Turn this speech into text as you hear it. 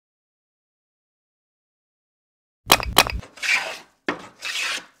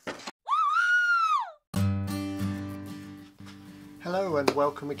Hello and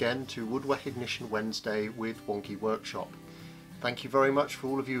welcome again to Wood Wecognition Wednesday with Wonky Workshop. Thank you very much for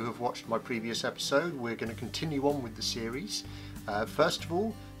all of you who have watched my previous episode. We're going to continue on with the series. First of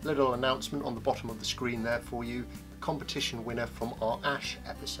all, a little announcement on the bottom of the screen there for you, the competition winner from our ash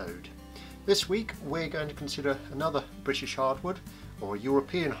episode. This week we're going to consider another British hardwood, or a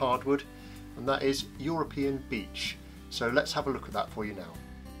European hardwood, and that is European beech. So let's have a look at that for you now.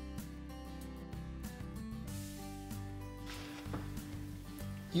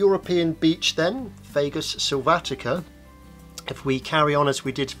 European beech then, Fagus Sylvatica. If we carry on as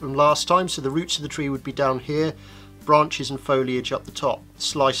we did from last time, so the roots of the tree would be down here, branches and foliage up the top,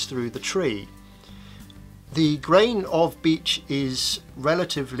 slice through the tree. The grain of beech is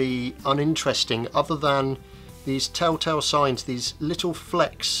relatively uninteresting other than these telltale signs, these little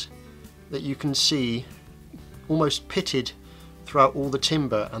flecks that you can see almost pitted throughout all the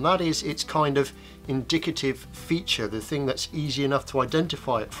timber, and that is its kind of indicative feature, the thing that's easy enough to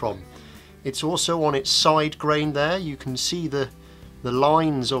identify it from. It's also on its side grain there, you can see the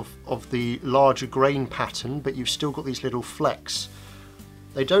lines of the larger grain pattern, but you've still got these little flecks.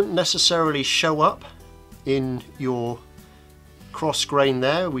 They don't necessarily show up in your cross grain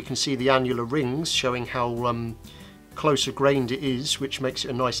there. We can see the annular rings showing how closer grained it is, which makes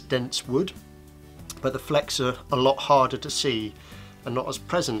it a nice dense wood, but the flecks are a lot harder to see and not as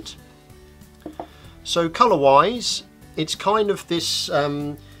present. So colour wise, it's kind of this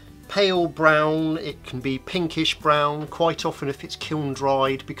pale brown, it can be pinkish brown. Quite often if it's kiln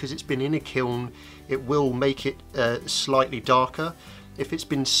dried, because it's been in a kiln, it will make it slightly darker. If it's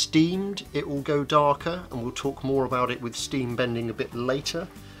been steamed, it will go darker, and we'll talk more about it with steam bending a bit later.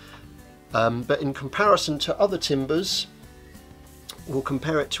 But in comparison to other timbers, we'll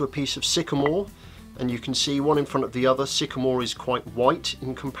compare it to a piece of sycamore, and you can see one in front of the other. Sycamore is quite white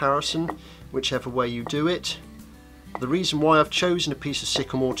in comparison, whichever way you do it. The reason why I've chosen a piece of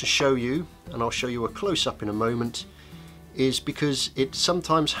sycamore to show you, and I'll show you a close-up in a moment, is because it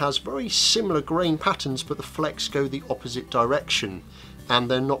sometimes has very similar grain patterns, but the flecks go the opposite direction and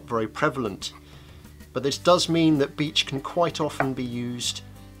they're not very prevalent. But this does mean that beech can quite often be used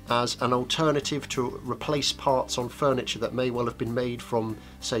as an alternative to replace parts on furniture that may well have been made from,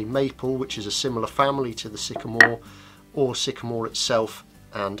 say, maple, which is a similar family to the sycamore, or sycamore itself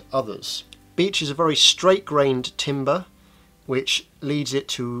and others. Beech is a very straight-grained timber, which leads it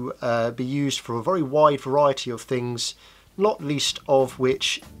to be used for a very wide variety of things, not least of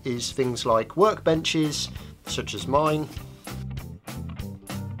which is things like workbenches, such as mine.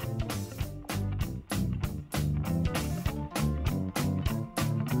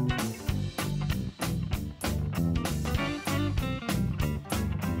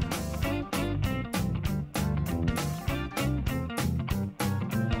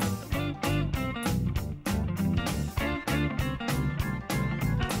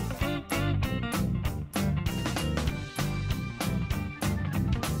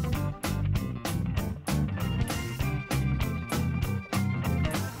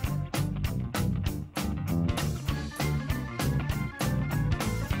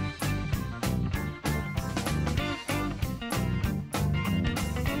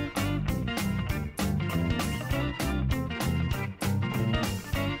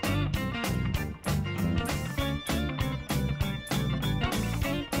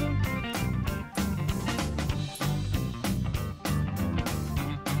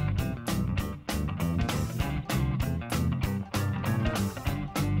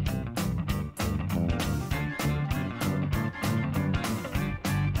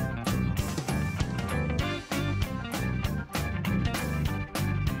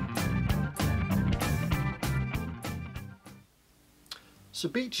 So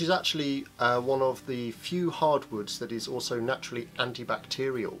beech is actually one of the few hardwoods that is also naturally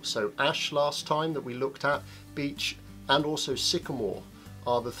antibacterial. So ash last time that we looked at, beech and also sycamore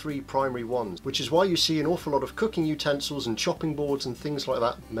are the three primary ones, which is why you see an awful lot of cooking utensils and chopping boards and things like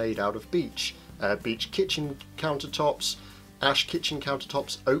that made out of beech. Beech kitchen countertops, ash kitchen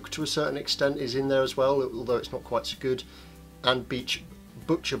countertops, oak to a certain extent is in there as well, although it's not quite so good, and beech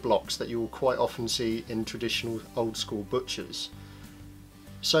butcher blocks that you will quite often see in traditional old school butchers.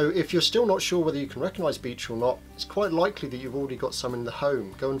 So if you're still not sure whether you can recognise beech or not, it's quite likely that you've already got some in the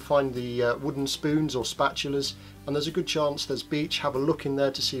home. Go and find the wooden spoons or spatulas, and there's a good chance there's beech. Have a look in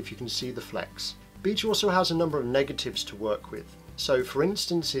there to see if you can see the flecks. Beech also has a number of negatives to work with. So for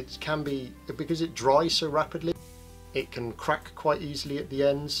instance, it can be, because it dries so rapidly, it can crack quite easily at the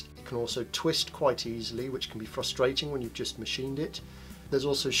ends. It can also twist quite easily, which can be frustrating when you've just machined it. There's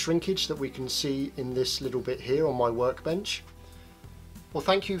also shrinkage that we can see in this little bit here on my workbench. Well,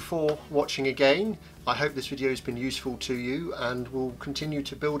 thank you for watching again. I hope this video has been useful to you and will continue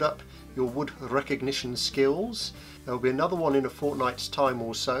to build up your wood recognition skills. There will be another one in a fortnight's time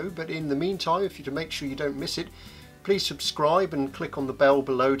or so, but in the meantime, if you to make sure you don't miss it, please subscribe and click on the bell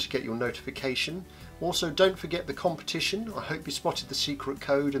below to get your notification. Also, don't forget the competition. I hope you spotted the secret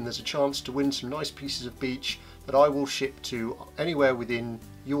code and there's a chance to win some nice pieces of beech that I will ship to anywhere within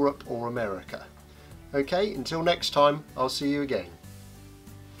Europe or America. Okay, until next time, I'll see you again.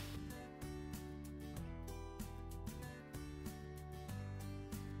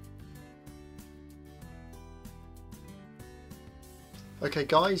 Okay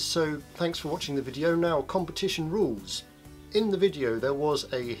guys, so thanks for watching the video. Now, competition rules. In the video there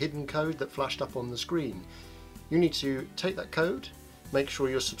was a hidden code that flashed up on the screen. You need to take that code, make sure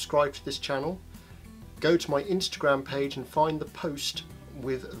you're subscribed to this channel, go to my Instagram page and find the post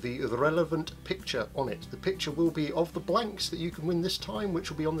with the relevant picture on it. The picture will be of the blanks that you can win this time,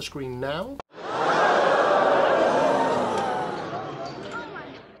 which will be on the screen now.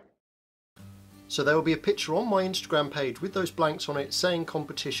 So there will be a picture on my Instagram page with those blanks on it saying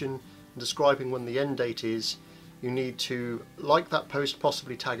competition and describing when the end date is. You need to like that post,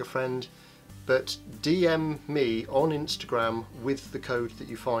 possibly tag a friend, but DM me on Instagram with the code that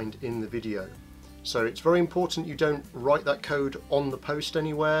you find in the video. So it's very important you don't write that code on the post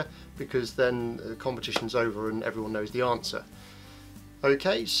anywhere, because then the competition's over and everyone knows the answer.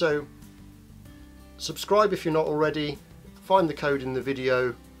 Okay, so subscribe if you're not already, find the code in the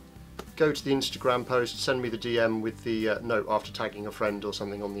video, go to the Instagram post, send me the DM with the note after tagging a friend or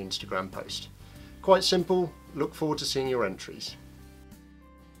something on the Instagram post. Quite simple. Look forward to seeing your entries.